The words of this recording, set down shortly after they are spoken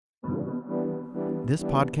This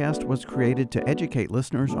podcast was created to educate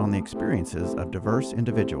listeners on the experiences of diverse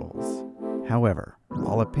individuals. However,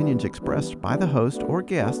 all opinions expressed by the host or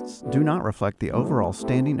guests do not reflect the overall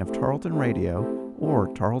standing of Tarleton Radio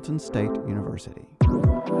or Tarleton State University.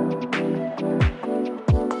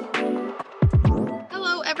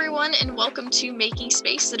 Hello, everyone, and welcome to Making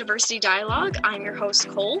Space, the Diversity Dialogue. I'm your host,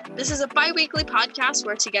 Cole. This is a bi-weekly podcast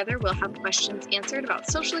where together we'll have questions answered about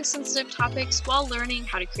socially sensitive topics while learning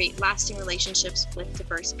how to create lasting relationships with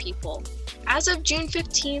diverse people. As of June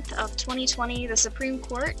 15th of 2020, the Supreme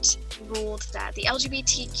Court ruled that the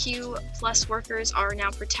LGBTQ plus workers are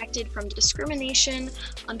now protected from discrimination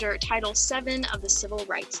under Title VII of the Civil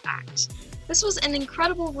Rights Act. This was an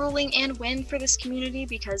incredible ruling and win for this community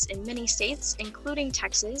because in many states, including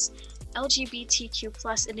Texas, LGBTQ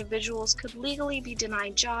plus individuals could legally be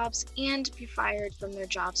denied jobs and be fired from their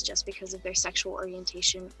jobs just because of their sexual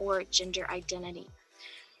orientation or gender identity.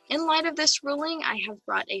 In light of this ruling, I have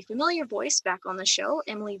brought a familiar voice back on the show,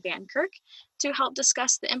 Emily Van Kirk, to help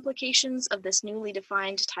discuss the implications of this newly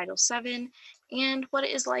defined Title VII and what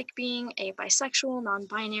it is like being a bisexual,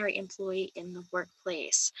 non-binary employee in the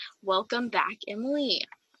workplace. Welcome back, Emily.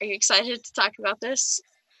 Are you excited to talk about this?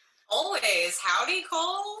 Always. Howdy,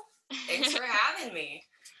 Cole. Thanks for having me.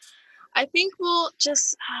 I think we'll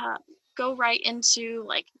just go right into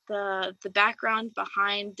the background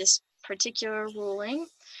behind this particular ruling.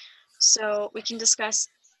 So we can discuss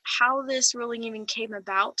how this ruling even came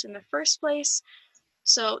about in the first place.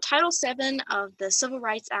 So Title VII of the Civil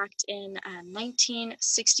Rights Act in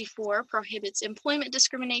 1964 prohibits employment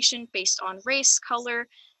discrimination based on race, color,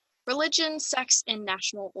 religion, sex, and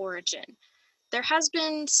national origin. There has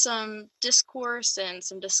been some discourse and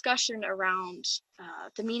some discussion around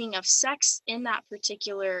the meaning of sex in that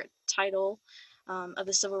particular title of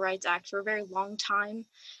the Civil Rights Act for a very long time,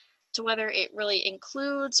 to whether it really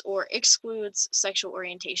includes or excludes sexual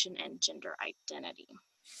orientation and gender identity.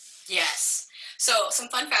 Yes. So some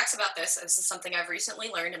fun facts about this. This is something I've recently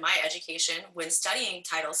learned in my education when studying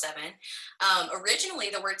Title VII. Originally,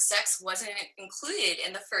 the word sex wasn't included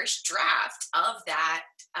in the first draft of that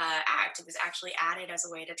act. It was actually added as a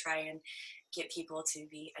way to try and get people to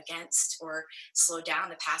be against or slow down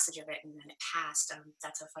the passage of it, and then it passed.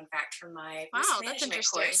 That's a fun fact from my risk management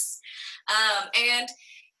course. And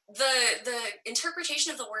the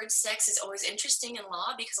interpretation of the word sex is always interesting in law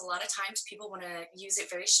because a lot of times people want to use it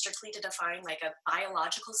very strictly to define like a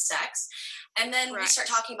biological sex. And then we start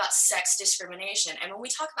talking about sex discrimination. And when we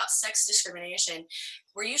talk about sex discrimination,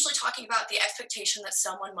 we're usually talking about the expectation that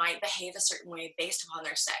someone might behave a certain way based upon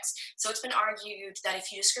their sex. So it's been argued that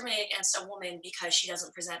if you discriminate against a woman because she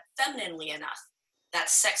doesn't present femininely enough,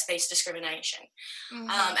 that's sex-based discrimination. Mm-hmm.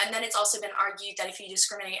 And then it's also been argued that if you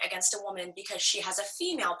discriminate against a woman because she has a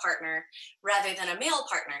female partner rather than a male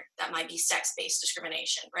partner, that might be sex-based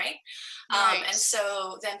discrimination, right? And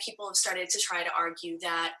so then people have started to try to argue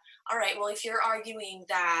that, all right, well, if you're arguing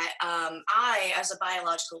that I, as a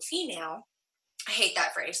biological female, I hate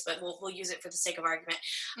that phrase, but we'll use it for the sake of argument.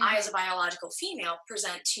 Mm-hmm. I, as a biological female,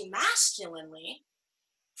 present too masculinely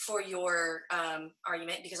for your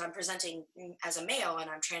argument because I'm presenting as a male and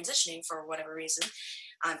I'm transitioning for whatever reason.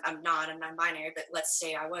 I'm non-binary, but let's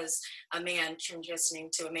say I was a man transitioning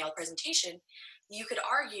to a male presentation. You could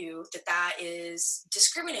argue that that is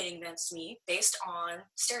discriminating against me based on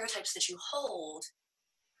stereotypes that you hold,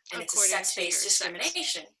 and it's a sex-based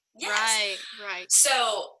discrimination. Yes. Right.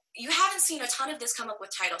 So you haven't seen a ton of this come up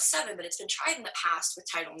with Title VII, but it's been tried in the past with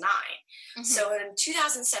Title IX. Mm-hmm. So in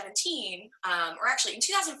 2017, or actually in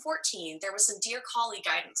 2014, there was some Dear Colleague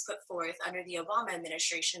guidance put forth under the Obama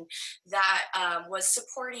administration that was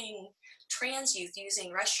supporting trans youth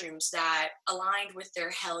using restrooms that aligned with their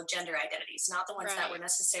held gender identities, not the ones that were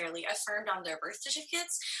necessarily affirmed on their birth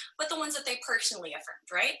certificates, but the ones that they personally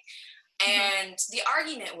affirmed, right? And the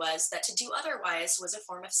argument was that to do otherwise was a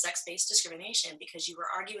form of sex-based discrimination because you were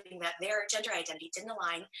arguing that their gender identity didn't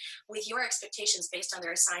align with your expectations based on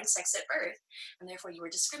their assigned sex at birth, and therefore you were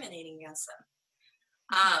discriminating against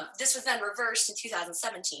them. This was then reversed in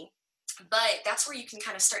 2017, but that's where you can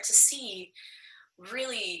kind of start to see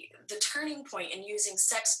really the turning point in using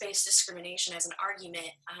sex-based discrimination as an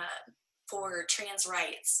argument for trans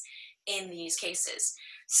rights in these cases.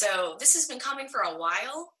 So this has been coming for a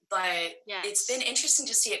while, but it's been interesting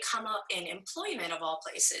to see it come up in employment of all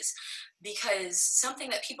places, because something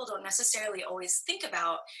that people don't necessarily always think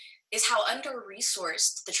about is how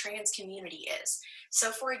under-resourced the trans community is.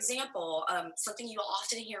 So for example, something you'll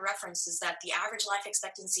often hear referenced is that the average life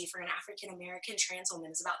expectancy for an African-American trans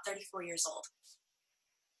woman is about 34 years old.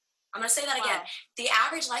 I'm gonna say that again. The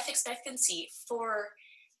average life expectancy for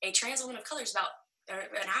a trans woman of color is about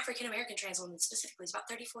an African-American trans woman specifically, is about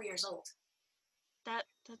 34 years old. That's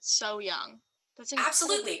so young. That's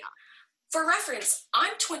absolutely young. For reference,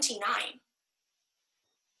 I'm 29.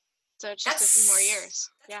 So it's just a few more years.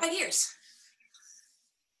 That's 5 years.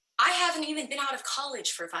 I haven't even been out of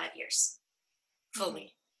college for 5 years,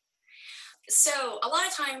 fully. So a lot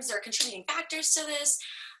of times there are contributing factors to this.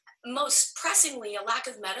 Most pressingly, a lack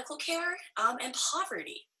of medical care and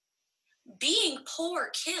poverty. Being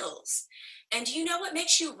poor kills. And do you know what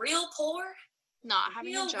makes you real poor? Not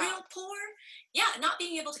having a job. Real poor? Yeah, not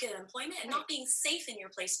being able to get employment and not being safe in your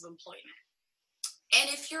place of employment. And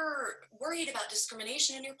if you're worried about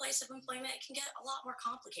discrimination in your place of employment, it can get a lot more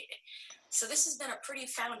complicated. So this has been a pretty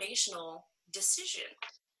foundational decision.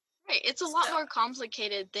 Right. It's a lot more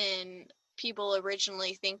complicated than people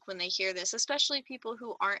originally think when they hear this, especially people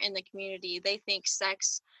who aren't in the community. They think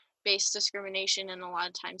sex-based discrimination, and a lot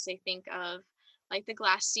of times they think of like the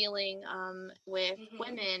glass ceiling with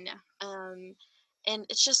women. And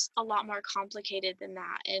it's just a lot more complicated than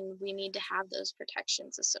that. And we need to have those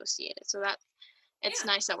protections associated. So it's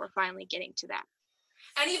nice that we're finally getting to that.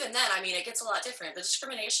 And even then, I mean, it gets a lot different. The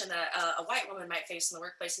discrimination that a white woman might face in the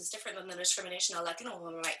workplace is different than the discrimination a Latino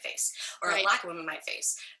woman might face, or a Black woman might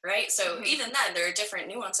face, right? So even then, there are different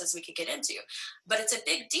nuances we could get into. But it's a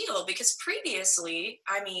big deal because previously,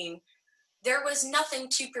 I mean, there was nothing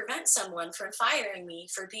to prevent someone from firing me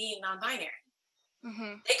for being non-binary.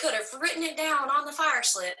 They could have written it down on the fire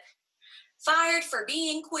slip, fired for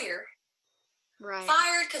being queer,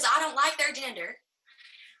 fired because I don't like their gender,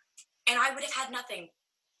 and I would have had nothing.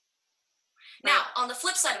 Now, on the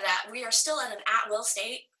flip side of that, we are still at an at-will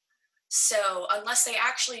state. So unless they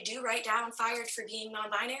actually do write down fired for being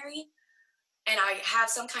non-binary, and I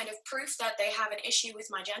have some kind of proof that they have an issue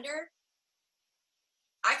with my gender,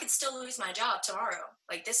 I could still lose my job tomorrow.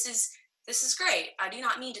 Like, this is great. I do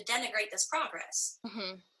not mean to denigrate this progress,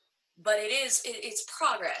 but it's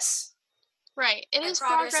progress. Right. It is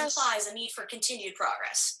progress. Implies a need for continued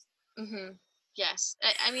progress. Yes.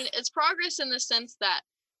 I mean, it's progress in the sense that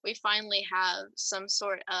we finally have some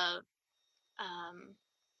sort of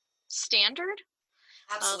standard.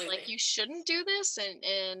 Absolutely. Like, you shouldn't do this,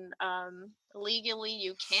 and legally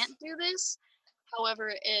you can't do this.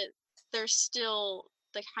 However, there's still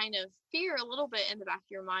the kind of fear a little bit in the back of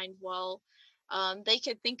your mind. Well, they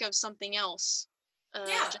could think of something else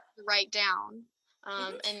just to write down.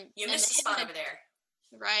 And you missed the spot over there.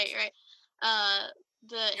 Right.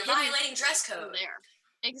 You're violating dress code. There.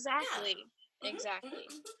 Exactly. Exactly.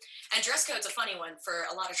 And dress code's a funny one for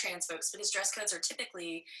a lot of trans folks because dress codes are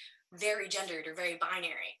typically very gendered or very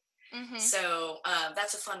binary. So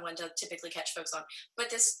that's a fun one to typically catch folks on. But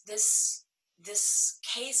this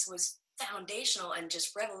case was foundational and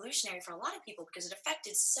just revolutionary for a lot of people because it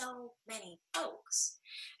affected so many folks.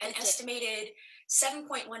 An estimated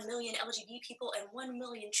 7.1 million LGBT people and 1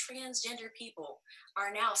 million transgender people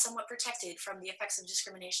are now somewhat protected from the effects of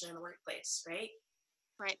discrimination in the workplace, right?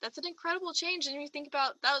 Right. That's an incredible change. And you think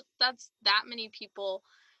about that's that many people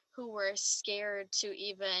who were scared to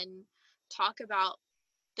even talk about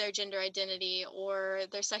their gender identity or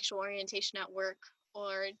their sexual orientation at work,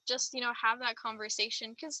 or just, have that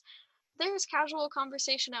conversation, because there's casual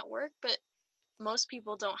conversation at work, but most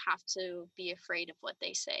people don't have to be afraid of what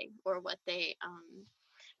they say or what they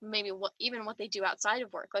what they do outside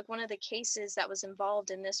of work. Like, one of the cases that was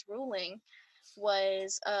involved in this ruling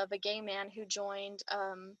was of a gay man who joined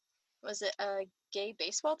was it a gay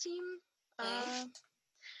baseball team?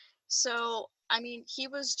 So I mean, he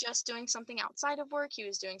was just doing something outside of work. He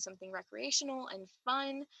was doing something recreational and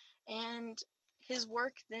fun, and his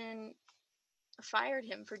work then fired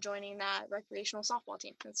him for joining that recreational softball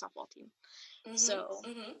team. So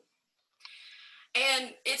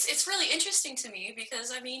and it's really interesting to me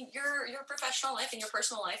because, I mean, your professional life and your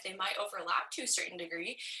personal life, they might overlap to a certain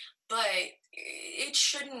degree, but it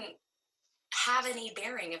shouldn't have any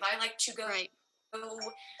bearing. If I like to go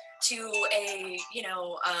to a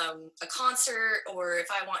concert, or if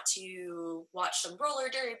I want to watch some roller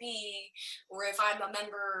derby, or if I'm a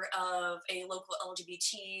member of a local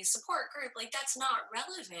LGBT support group, like, that's not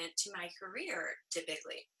relevant to my career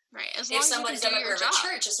typically. Right. If somebody's a member of a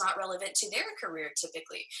church, it's not relevant to their career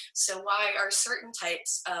typically. So why are certain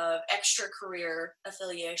types of extra career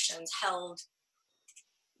affiliations held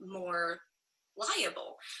more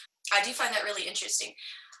liable? I do find that really interesting.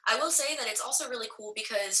 I will say that it's also really cool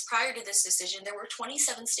because prior to this decision, there were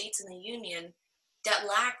 27 states in the union that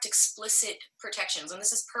lacked explicit protections. And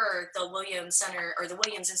this is per the Williams Center or the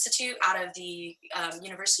Williams Institute out of the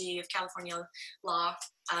University of California Law.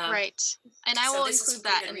 Right. And I will include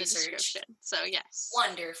that in the research. description. So yes.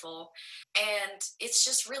 Wonderful. And it's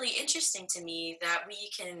just really interesting to me that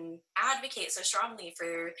we can advocate so strongly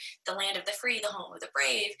for the land of the free, the home of the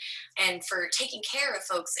brave, and for taking care of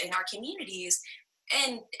folks in our communities.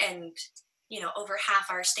 And you know, over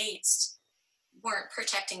half our states weren't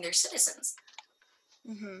protecting their citizens.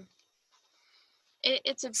 Mm-hmm.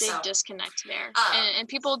 It's a big disconnect there, and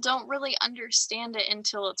people don't really understand it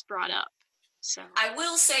until it's brought up. So I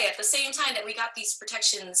will say, at the same time that we got these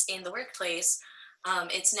protections in the workplace,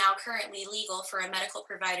 it's now currently legal for a medical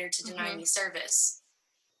provider to deny me service.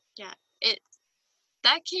 Yeah,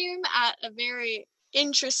 that came at a very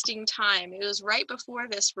interesting time. It was right before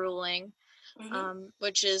this ruling,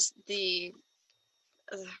 which is the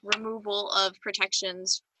removal of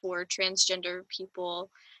protections for transgender people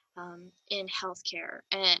in healthcare,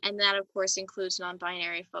 and that of course includes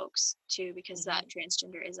non-binary folks too, because that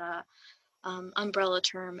transgender is a umbrella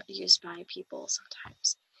term used by people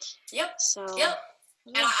sometimes. Yep.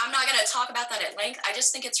 And I'm not going to talk about that at length. I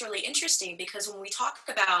just think it's really interesting because when we talk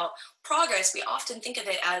about progress, we often think of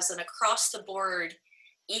it as an across the board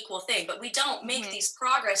equal thing, but we don't make these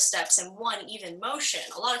progress steps in one even motion.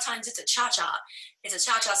 A lot of times it's a cha-cha. It's a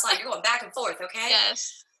cha-cha slide. You're going back and forth, okay?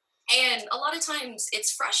 Yes. And a lot of times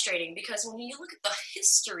it's frustrating because when you look at the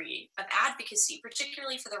history of advocacy,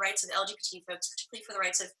 particularly for the rights of LGBT folks, particularly for the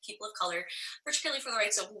rights of people of color, particularly for the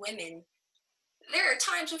rights of women, there are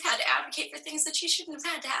times we've had to advocate for things that you shouldn't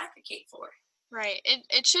have had to advocate for. Right.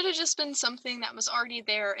 It should have just been something that was already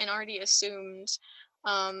there and already assumed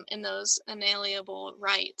in those inalienable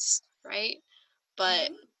rights, right?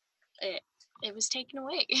 But it was taken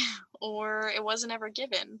away or it wasn't ever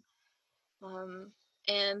given.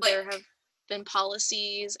 And there have been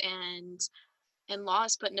policies and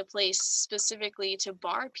laws put into place specifically to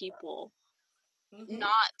bar people,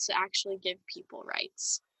 not to actually give people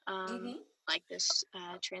rights, like this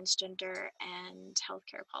transgender and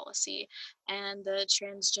healthcare policy, and the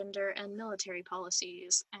transgender and military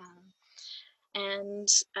policies, and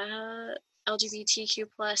LGBTQ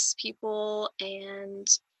plus people, and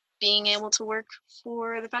being able to work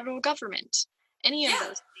for the federal government. Any of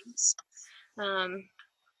those things.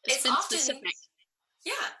 It's been often specific.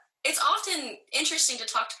 It's often interesting to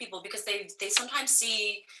talk to people because they sometimes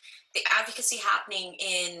see the advocacy happening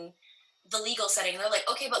in the legal setting. They're like,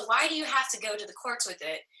 okay, but why do you have to go to the courts with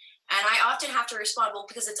it? And I often have to respond, well,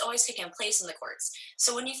 because it's always taken place in the courts.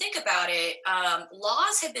 So when you think about it,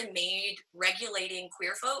 laws have been made regulating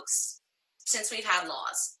queer folks since we've had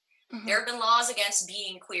laws. There have been laws against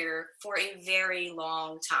being queer for a very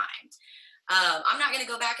long time. I'm not going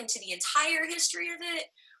to go back into the entire history of it,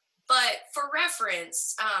 but for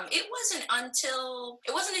reference, it wasn't until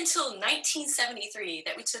 1973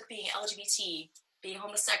 that we took being LGBT, being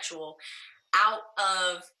homosexual, out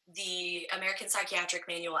of the American Psychiatric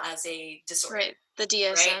Manual as a disorder. Right, the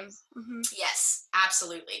DSM. Right? Yes,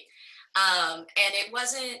 absolutely. And it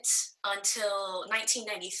wasn't until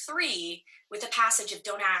 1993, with the passage of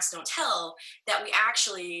Don't Ask, Don't Tell, that we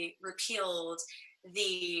actually repealed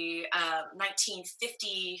the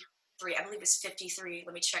 1953, I believe it's 53,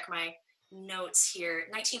 let me check my notes here,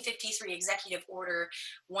 1953 Executive Order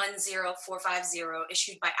 10450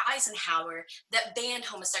 issued by Eisenhower that banned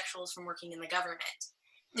homosexuals from working in the government.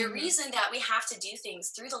 The reason that we have to do things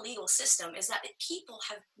through the legal system is that people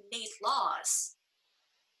have made laws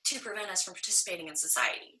to prevent us from participating in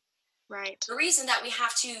society. Right. The reason that we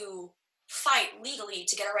have to fight legally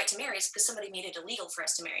to get our right to marry is because somebody made it illegal for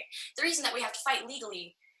us to marry. The reason that we have to fight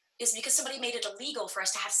legally is because somebody made it illegal for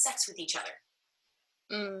us to have sex with each other.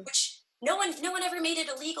 Which no one ever made it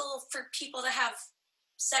illegal for people to have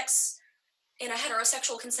sex in a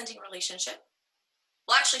heterosexual consenting relationship.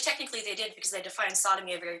 Well, actually, technically they did, because they defined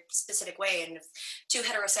sodomy a very specific way, and if two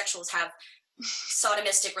heterosexuals have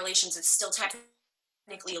sodomistic relations, it's still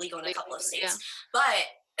technically illegal in a couple of states. But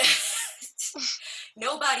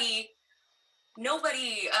nobody's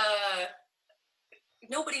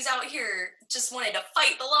out here just wanting to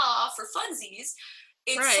fight the law for funsies.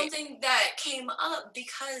 It's something that came up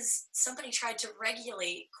because somebody tried to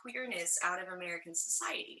regulate queerness out of American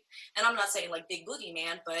society. And I'm not saying like Big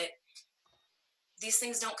Boogeyman, but these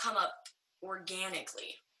things don't come up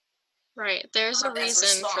organically. Right. There's a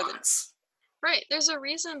reason for this. Right. There's a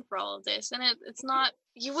reason for all of this. And it's not,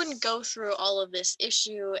 you wouldn't go through all of this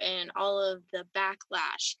issue and all of the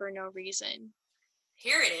backlash for no reason.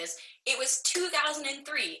 Here it is. It was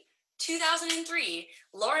 2003,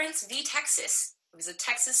 Lawrence v. Texas. It was a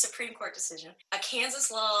Texas Supreme Court decision. A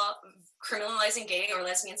Kansas law criminalizing gay or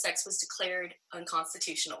lesbian sex was declared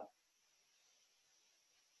unconstitutional.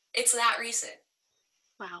 It's that recent.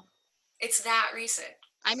 Wow. It's that recent.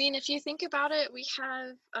 I mean, if you think about it, we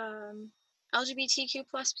have LGBTQ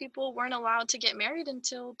plus people weren't allowed to get married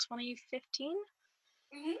until 2015.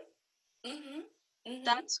 Mm-hmm. Mm-hmm. Mm-hmm.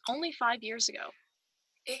 That's only 5 years ago.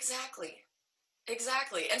 Exactly.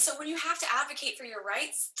 And so when you have to advocate for your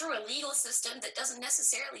rights through a legal system that doesn't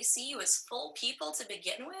necessarily see you as full people to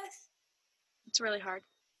begin with, it's really hard.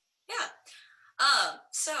 Yeah.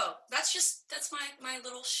 So that's my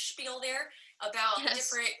little spiel there about the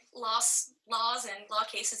different laws and law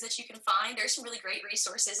cases that you can find. There's some really great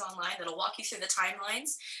resources online that'll walk you through the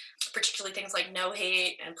timelines, particularly things like No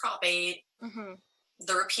Hate and Prop 8, mm-hmm.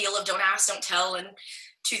 the repeal of Don't Ask, Don't Tell in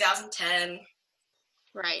 2010.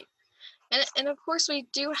 Right. And of course, we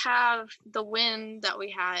do have the win that we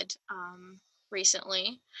had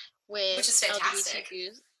recently with which is fantastic. LGBTQ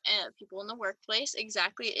people in the workplace.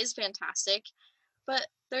 Exactly. It is fantastic. But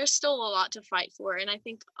there's still a lot to fight for. And I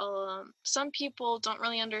think some people don't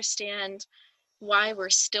really understand why we're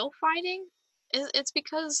still fighting. It's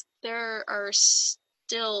because there are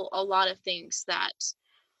still a lot of things that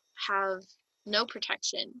have no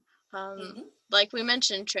protection. Mm-hmm. Like we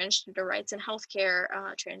mentioned, transgender rights in healthcare,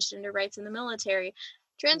 transgender rights in the military,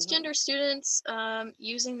 transgender Mm-hmm. students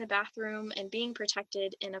using the bathroom and being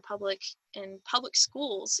protected in public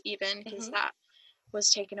schools, even, because Mm-hmm. that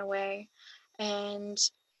was taken away. And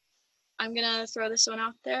I'm gonna throw this one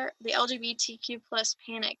out there: the LGBTQ plus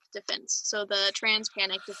panic defense. So the trans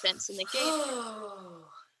panic defense in the gay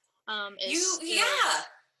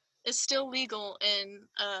is still legal in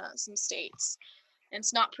some states.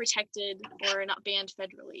 It's not protected or not banned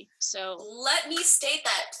federally. So let me state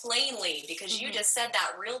that plainly, because mm-hmm. you just said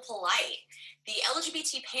that real polite. The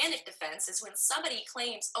LGBT panic defense is when somebody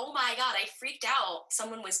claims, oh my God, I freaked out,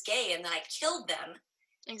 someone was gay and then I killed them.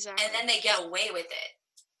 Exactly. And then they get away with it.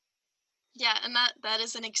 Yeah, and that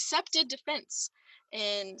is an accepted defense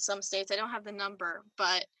in some states. I don't have the number,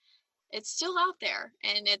 but it's still out there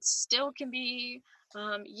and it still can be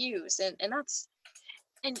used. And that's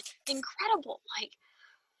incredible. Like,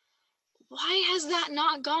 why has that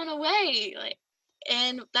not gone away? Like,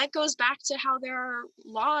 and that goes back to how there are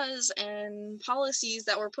laws and policies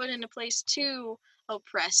that were put into place to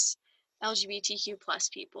oppress LGBTQ plus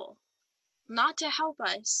people. Not to help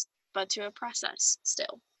us, but to oppress us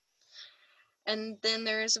still. And then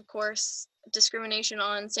there is, of course, discrimination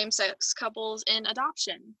on same-sex couples in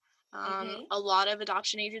adoption. Mm-hmm. A lot of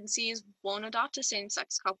adoption agencies won't adopt to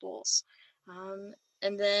same-sex couples.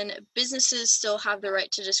 And then businesses still have the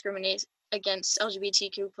right to discriminate against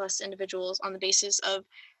LGBTQ plus individuals on the basis of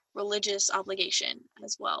religious obligation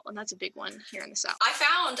as well. And that's a big one here in the South. I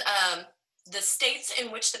found the states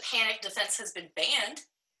in which the panic defense has been banned.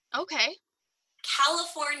 Okay.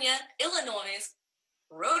 California, Illinois,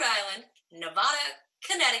 Rhode Island, Nevada,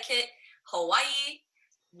 Connecticut, Hawaii,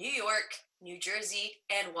 New York, New Jersey,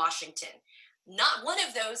 and Washington. Not one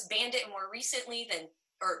of those banned it more recently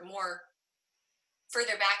more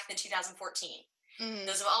further back than 2014. Mm.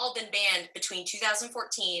 Those have all been banned between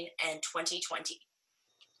 2014 and 2020.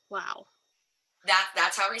 Wow.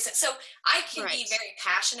 That's how recent. So I can be very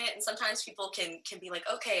passionate, and sometimes people can be like,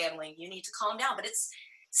 okay, Emily, you need to calm down. But it's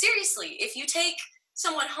seriously, if you take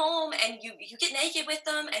someone home and you get naked with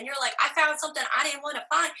them and you're like, I found something I didn't want to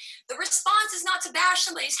find, the response is not to bash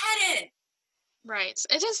somebody's head in. Right.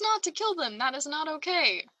 It is not to kill them. That is not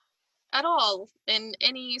okay at all in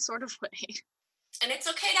any sort of way. And it's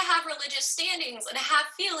okay to have religious standings and to have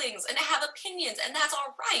feelings and to have opinions, and that's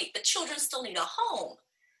all right. But children still need a home.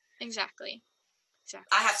 Exactly.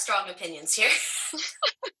 I have strong opinions here.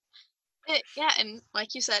 Yeah, and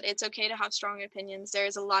like you said, it's okay to have strong opinions.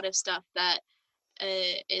 There's a lot of stuff that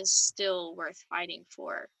is still worth fighting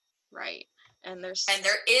for, right? And there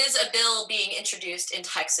is a bill being introduced in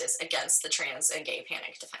Texas against the trans and gay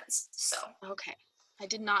panic defense. So okay, I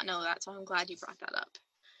did not know that, so I'm glad you brought that up.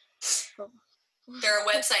 Oh. There are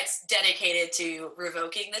websites dedicated to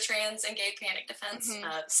revoking the trans and gay panic defense.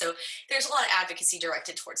 Mm-hmm. So there's a lot of advocacy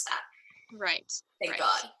directed towards that. Right. Thank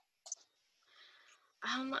God.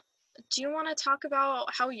 Do you want to talk about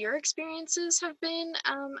how your experiences have been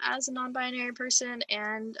as a non-binary person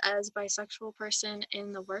and as a bisexual person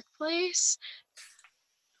in the workplace?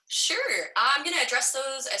 Sure. I'm going to address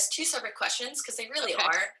those as two separate questions because they really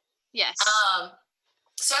are. Yes.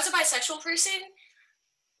 So as a bisexual person,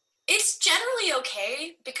 it's generally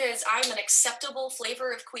okay because I'm an acceptable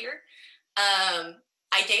flavor of queer.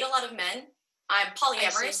 I date a lot of men. I'm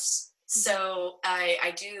polyamorous. So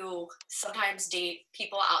I do sometimes date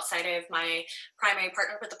people outside of my primary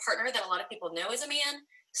partner, but the partner that a lot of people know is a man.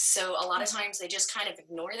 So a lot of times they just kind of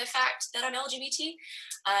ignore the fact that I'm LGBT.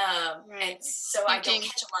 And so I don't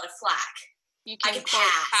catch a lot of flack. You can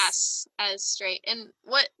pass as straight. And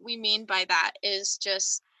what we mean by that is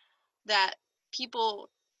just that people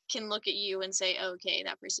can look at you and say, okay,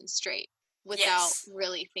 that person's straight, without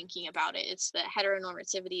really thinking about it. It's the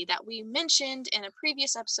heteronormativity that we mentioned in a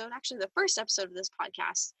previous episode, actually the first episode of this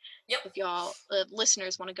podcast. If y'all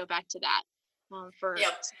listeners want to go back to that for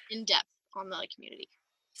in depth on the community.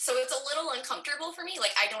 So it's a little uncomfortable for me.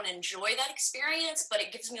 Like, I don't enjoy that experience, but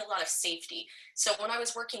it gives me a lot of safety. So when I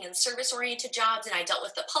was working in service-oriented jobs and I dealt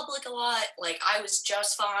with the public a lot, like, I was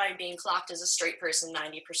just fine being clocked as a straight person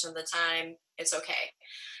 90% of the time. It's okay.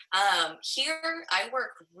 Here, I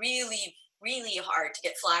work really, really hard to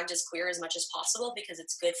get flagged as queer as much as possible, because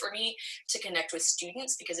it's good for me to connect with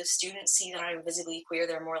students, because if students see that I'm visibly queer,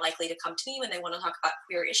 they're more likely to come to me when they want to talk about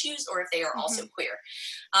queer issues, or if they are also queer.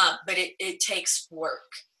 But it takes work.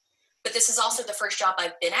 But this is also the first job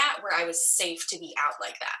I've been at where I was safe to be out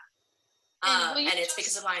like that. And it's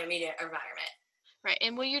because of my immediate environment. Right.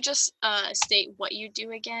 And will you just state what you do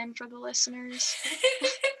again for the listeners?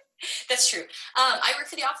 That's true. I work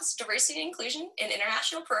for the Office of Diversity and Inclusion in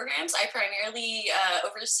International Programs. I primarily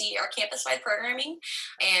oversee our campus-wide programming,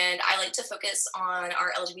 and I like to focus on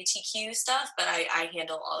our LGBTQ stuff, but I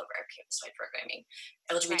handle all of our campus-wide programming.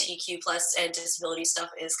 LGBTQ plus and disability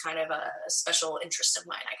stuff is kind of a special interest of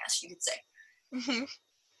mine, I guess you could say.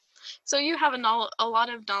 So you have a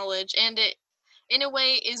lot of knowledge, and it, in a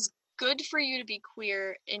way, is good for you to be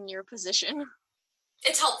queer in your position.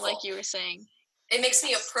 It's helpful. Like you were saying. It makes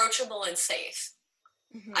me approachable and safe.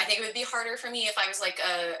 I think it would be harder for me if I was like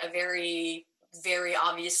a very, very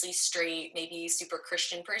obviously straight, maybe super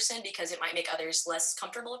Christian person, because it might make others less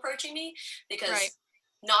comfortable approaching me, because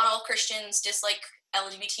not all Christians dislike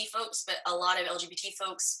LGBT folks, but a lot of LGBT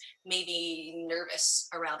folks may be nervous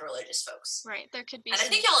around religious folks. Right. There could be. And I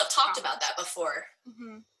think y'all have talked about that before.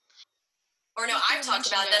 Or no, I've talked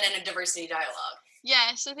about that in a diversity dialogue.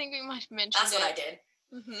 Yes, I think we might have mentioned That's what I did.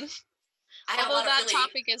 Although that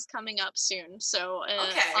topic is coming up soon, so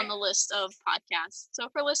on the list of podcasts. So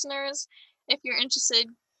for listeners, if you're interested,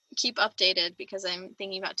 keep updated, because I'm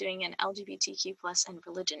thinking about doing an LGBTQ plus and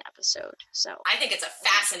religion episode. So I think it's a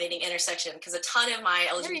fascinating intersection, because a ton of my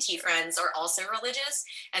LGBT friends are also religious,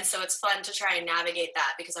 and so it's fun to try and navigate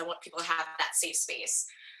that, because I want people to have that safe space.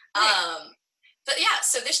 But yeah,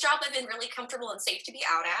 so this job I've been really comfortable and safe to be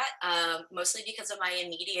out at, mostly because of my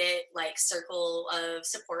immediate circle of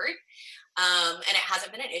support. And it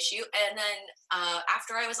hasn't been an issue. And then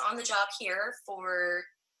after I was on the job here for,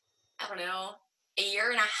 I don't know, a year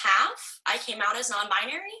and a half, I came out as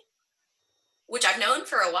non-binary, which I've known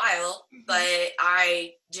for a while, but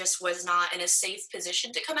I just was not in a safe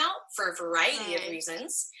position to come out for a variety of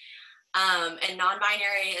reasons. And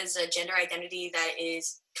non-binary is a gender identity that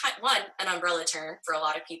is, one, an umbrella term for a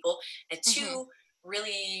lot of people, and two,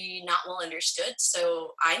 really not well understood.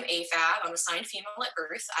 So I'm AFAB, I'm assigned female at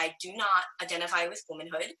birth. I do not identify with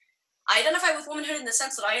womanhood. I identify with womanhood in the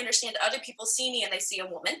sense that I understand other people see me and they see a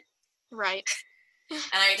woman. Right. And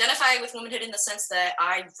I identify with womanhood in the sense that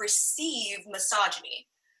I receive misogyny.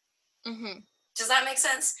 Does that make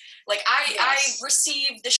sense? Like, I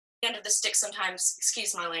receive the end of the stick sometimes,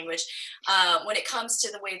 excuse my language, when it comes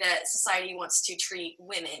to the way that society wants to treat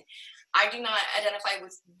women. I do not identify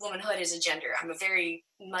with womanhood as a gender. I'm a very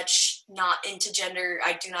much not into gender.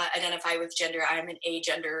 I do not identify with gender. I am an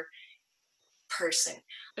agender person.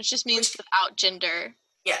 Which just means without gender.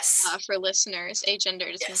 Yes. For listeners,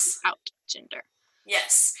 agender just means without gender.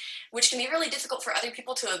 Yes, which can be really difficult for other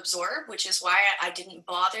people to absorb, which is why I didn't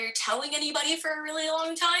bother telling anybody for a really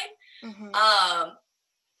long time.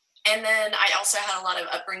 And then I also had a lot of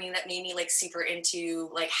upbringing that made me super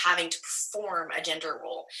into having to perform a gender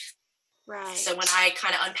role. Right. So when I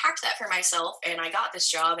kind of unpacked that for myself and I got this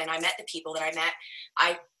job and I met the people that I met,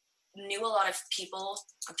 I knew a lot of people.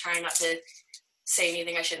 I'm trying not to say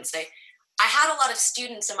anything I shouldn't say. I had a lot of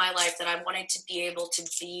students in my life that I wanted to be able to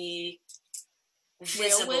be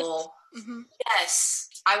visible. Yes.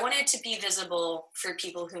 I wanted to be visible for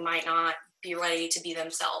people who might not be ready to be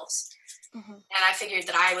themselves. And I figured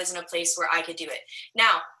that I was in a place where I could do it.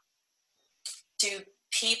 Now, do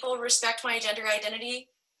people respect my gender identity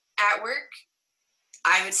at work?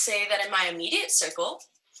 I would say that in my immediate circle,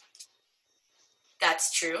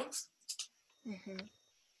 that's true.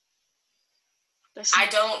 I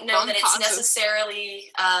don't know that it's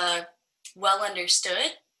necessarily well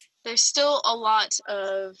understood. There's still a lot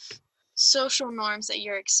of social norms that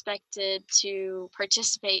you're expected to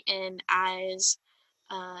participate in as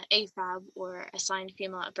AFAB or assigned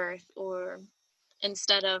female at birth, or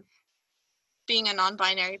instead of being a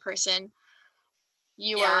non-binary person,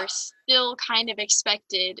 you are still kind of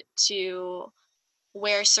expected to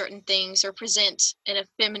wear certain things or present in a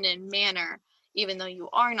feminine manner, even though you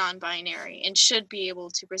are non-binary, and should be able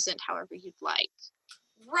to present however you'd like.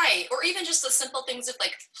 Right. Or even just the simple things of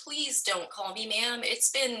like, please don't call me ma'am.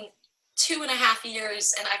 It's been 2.5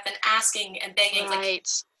 years and I've been asking and begging. Right. Like,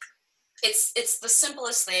 it's the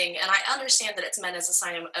simplest thing. And I understand that it's meant as a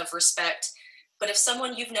sign of respect. But if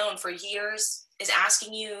someone you've known for years is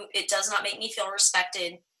asking you, it does not make me feel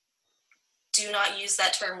respected. Do not use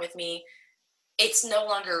that term with me. It's no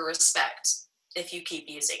longer respect if you keep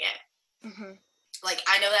using it. Mm-hmm. Like,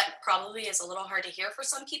 I know that probably is a little hard to hear for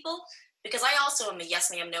some people, because I also am a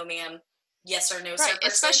yes ma'am, no ma'am, yes or no sir person.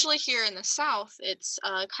 Especially here in the South, it's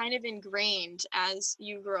kind of ingrained as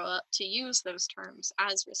you grow up to use those terms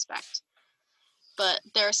as respect. But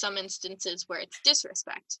there are some instances where it's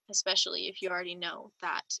disrespect, especially if you already know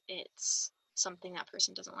that it's something that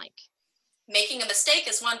person doesn't like. Making a mistake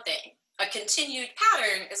is one thing. A continued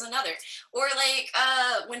pattern is another. Or like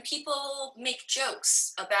when people make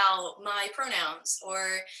jokes about my pronouns,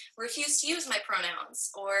 or refuse to use my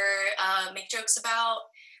pronouns, or make jokes about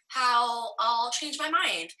how I'll change my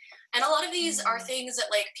mind. And a lot of these are things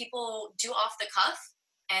that like people do off the cuff,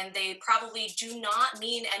 and they probably do not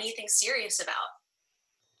mean anything serious about.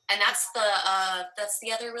 And that's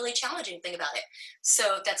the other really challenging thing about it.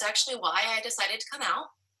 So that's actually why I decided to come out,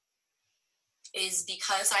 is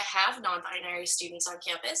because I have non-binary students on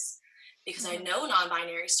campus, because I know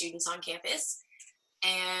non-binary students on campus.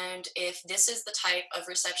 And if this is the type of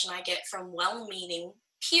reception I get from well-meaning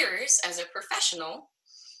peers as a professional,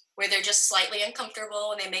 where they're just slightly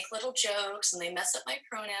uncomfortable and they make little jokes and they mess up my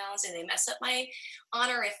pronouns and they mess up my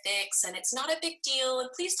honorifics, and it's not a big deal, and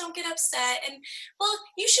please don't get upset, and well,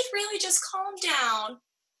 you should really just calm down.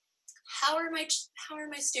 How are my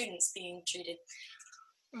students being treated?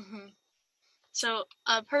 Mm-hmm. So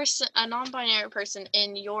a non-binary person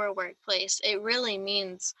in your workplace, it really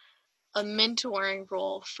means a mentoring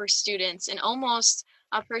role for students, and almost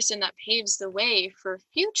a person that paves the way for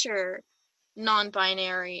future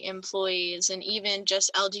non-binary employees, and even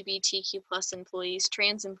just LGBTQ plus employees,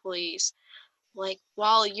 trans employees. Like,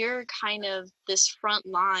 while you're kind of this front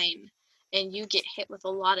line and you get hit with a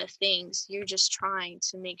lot of things, you're just trying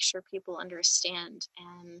to make sure people understand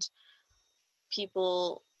and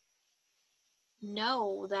people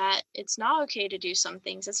know that it's not okay to do some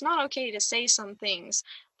things. It's not okay to say some things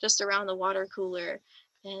just around the water cooler,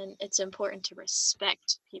 and it's important to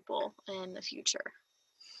respect people in the future.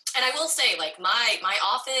 And I will say, like, my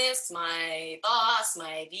office, my boss,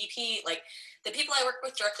 my VP, like, the people I work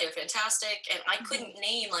with directly are fantastic, and I couldn't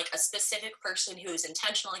name, like, a specific person who's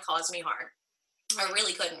intentionally caused me harm. I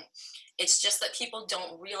really couldn't. It's just that people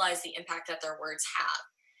don't realize the impact that their words have.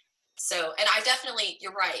 So, and I definitely,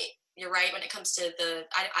 you're right when it comes to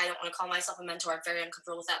I don't want to call myself a mentor. I'm very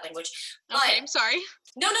uncomfortable with that language. But, okay, I'm sorry.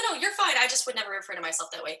 No, you're fine. I just would never refer to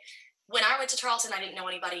myself that way. When I went to Tarleton, I didn't know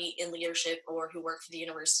anybody in leadership or who worked for the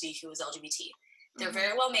university who was LGBT. There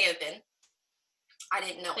very well may have been. I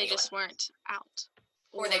didn't know They anyone. just weren't out.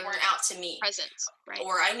 Or they weren't out to me. Present, right.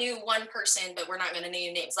 Or I knew one person, but we're not going to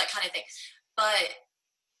name names, that kind of thing. But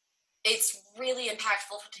it's really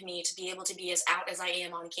impactful to me to be able to be as out as I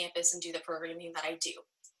am on campus and do the programming that I do.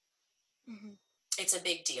 Mm-hmm. It's a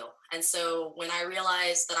big deal. And so when I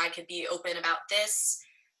realized that I could be open about this,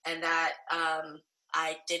 and that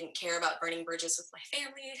I didn't care about burning bridges with my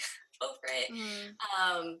family over it,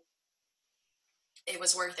 it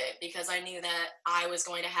was worth it, because I knew that I was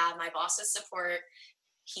going to have my boss's support,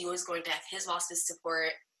 he was going to have his boss's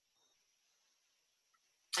support,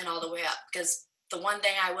 and all the way up. Because the one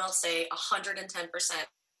thing I will say 110%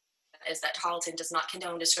 is that Tarleton does not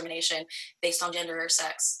condone discrimination based on gender or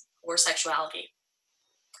sex or sexuality.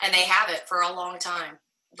 And they have it for a long time.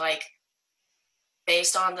 Like,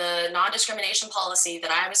 based on the non-discrimination policy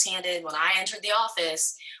that I was handed when I entered the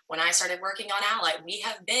office, when I started working on Ally, we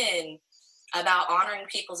have been about honoring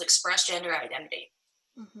people's expressed gender identity.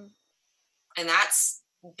 Mm-hmm. And that's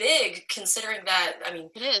big, considering that, I mean,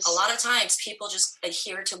 it is. A lot of times people just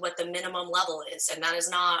adhere to what the minimum level is, and that is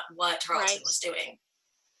not what Tarleton was doing.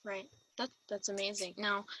 Right. That's amazing.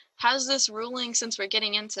 Now, has this ruling, since we're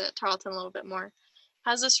getting into Tarleton a little bit more,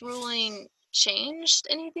 has this ruling changed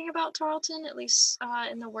anything about Tarleton, at least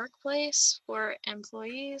in the workplace for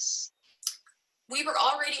employees? We were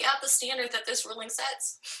already at the standard that this ruling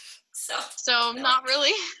sets. So no. Not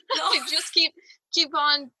really. No. Just keep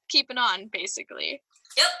on keeping on, basically.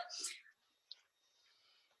 Yep.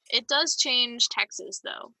 It does change Texas,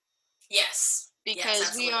 though. Yes.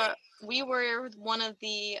 Because we were one of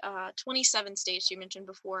the 27 states you mentioned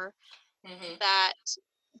before that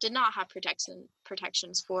did not have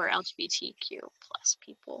protections for LGBTQ plus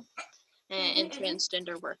people and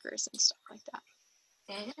transgender workers and stuff like that.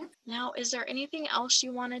 Now, is there anything else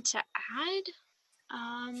you wanted to add?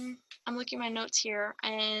 I'm looking at my notes here,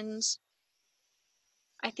 and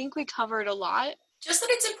I think we covered a lot. Just that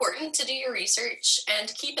it's important to do your research and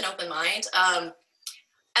to keep an open mind.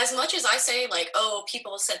 As much as I say, like, oh,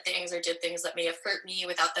 people said things or did things that may have hurt me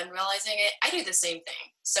without them realizing it, I do the same thing.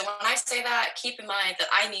 So when I say that, keep in mind that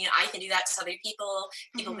I can do that to other people.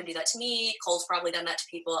 People can do that to me. Cole's probably done that to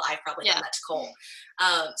people. I've probably done that to Cole.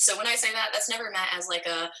 So when I say that, that's never meant as like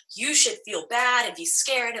you should feel bad and be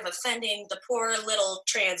scared of offending the poor little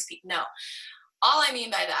trans people. No. All I mean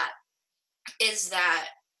by that is that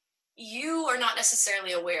you are not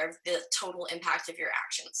necessarily aware of the total impact of your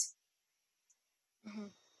actions.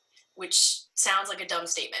 Which sounds like a dumb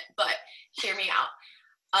statement, but hear me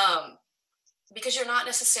out. Because you're not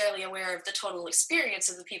necessarily aware of the total experience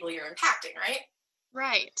of the people you're impacting, right?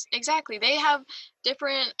 Right, exactly. They have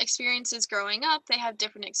different experiences growing up. They have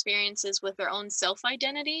different experiences with their own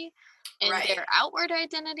self-identity and their outward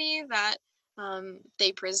identity that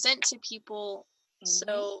they present to people.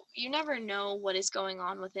 So you never know what is going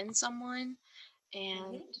on within someone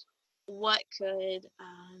and what could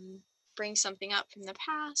bring something up from the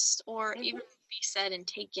past or even be said and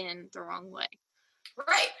taken the wrong way.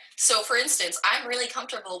 Right. So for instance, I'm really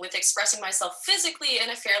comfortable with expressing myself physically in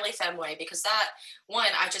a fairly femme way because that, one,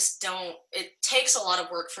 it takes a lot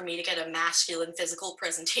of work for me to get a masculine physical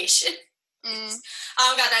presentation. I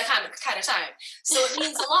don't got that kind of time. So it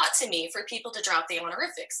means a lot to me for people to drop the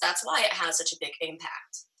honorifics. That's why it has such a big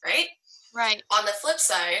impact, right? Right. On the flip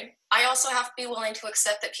side, I also have to be willing to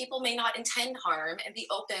accept that people may not intend harm and be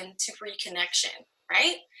open to reconnection,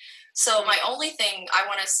 right? So my only thing I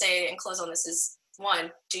want to say and close on this is,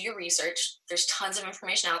 one, do your research. There's tons of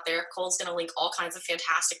information out there. Cole's going to link all kinds of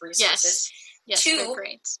fantastic resources. Yes, two,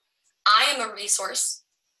 great. I am a resource.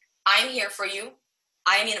 I'm here for you.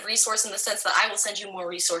 I mean a resource in the sense that I will send you more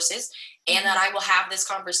resources and that I will have this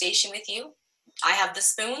conversation with you. I have the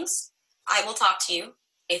spoons. I will talk to you.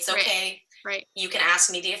 It's okay. Right. You can ask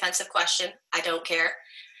me the offensive question. I don't care.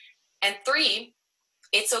 And three,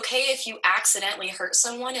 it's okay if you accidentally hurt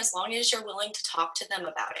someone as long as you're willing to talk to them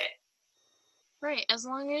about it. Right. As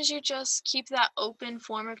long as you just keep that open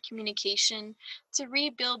form of communication to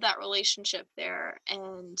rebuild that relationship there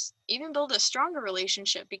and even build a stronger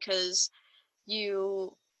relationship because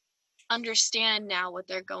you understand now what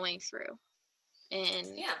they're going through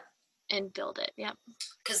and build it. Yep.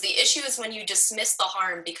 Because the issue is when you dismiss the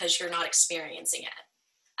harm because you're not experiencing it.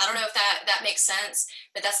 I don't know if that makes sense,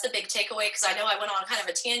 but that's the big takeaway because I know I went on kind of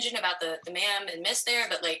a tangent about the ma'am and miss there,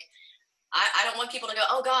 but like I don't want people to go,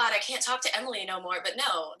 oh God, I can't talk to Emily no more. But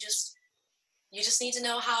no, you just need to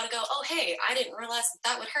know how to go, oh, hey, I didn't realize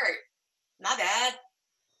that would hurt. My bad.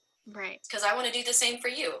 Right. Because I want to do the same for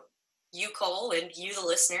you. You, Cole, and you, the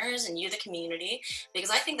listeners, and you, the community. Because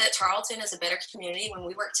I think that Tarleton is a better community when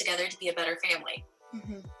we work together to be a better family.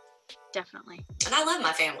 Definitely. And I love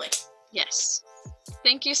my family. Yes.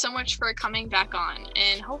 Thank you so much for coming back on.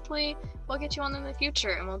 And hopefully we'll get you on in the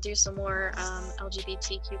future and we'll do some more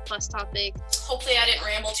LGBTQ plus topics. Hopefully I didn't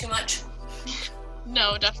ramble too much.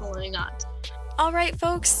 No, definitely not. All right,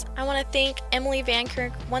 folks, I want to thank Emily Van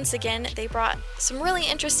Kirk once again. They brought some really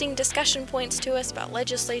interesting discussion points to us about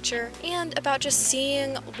legislature and about just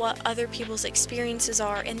seeing what other people's experiences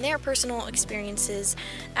are and their personal experiences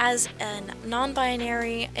as a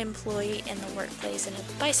non-binary employee in the workplace and a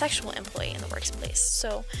bisexual employee in the workplace.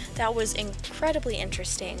 So that was incredibly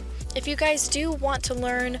interesting. If you guys do want to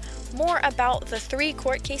learn more about the 3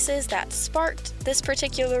 court cases that sparked this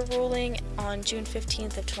particular ruling on June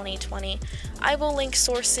 15th of 2020, I will link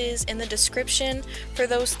sources in the description for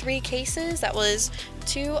those 3 cases. That was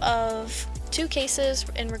 2 cases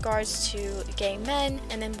in regards to gay men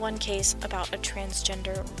and then 1 case about a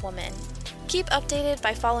transgender woman. Keep updated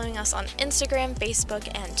by following us on Instagram, Facebook,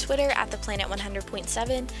 and Twitter at The Planet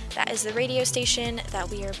 100.7. That is the radio station that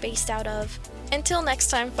we are based out of. Until next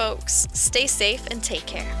time, folks, stay safe and take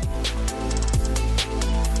care.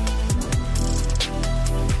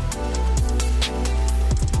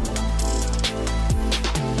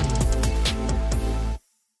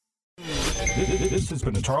 This has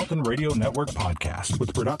been a Tarleton Radio Network podcast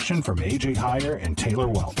with production from AJ Heyer and Taylor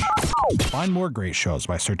Welch. Find more great shows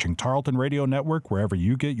by searching Tarleton Radio Network wherever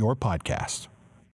you get your podcasts.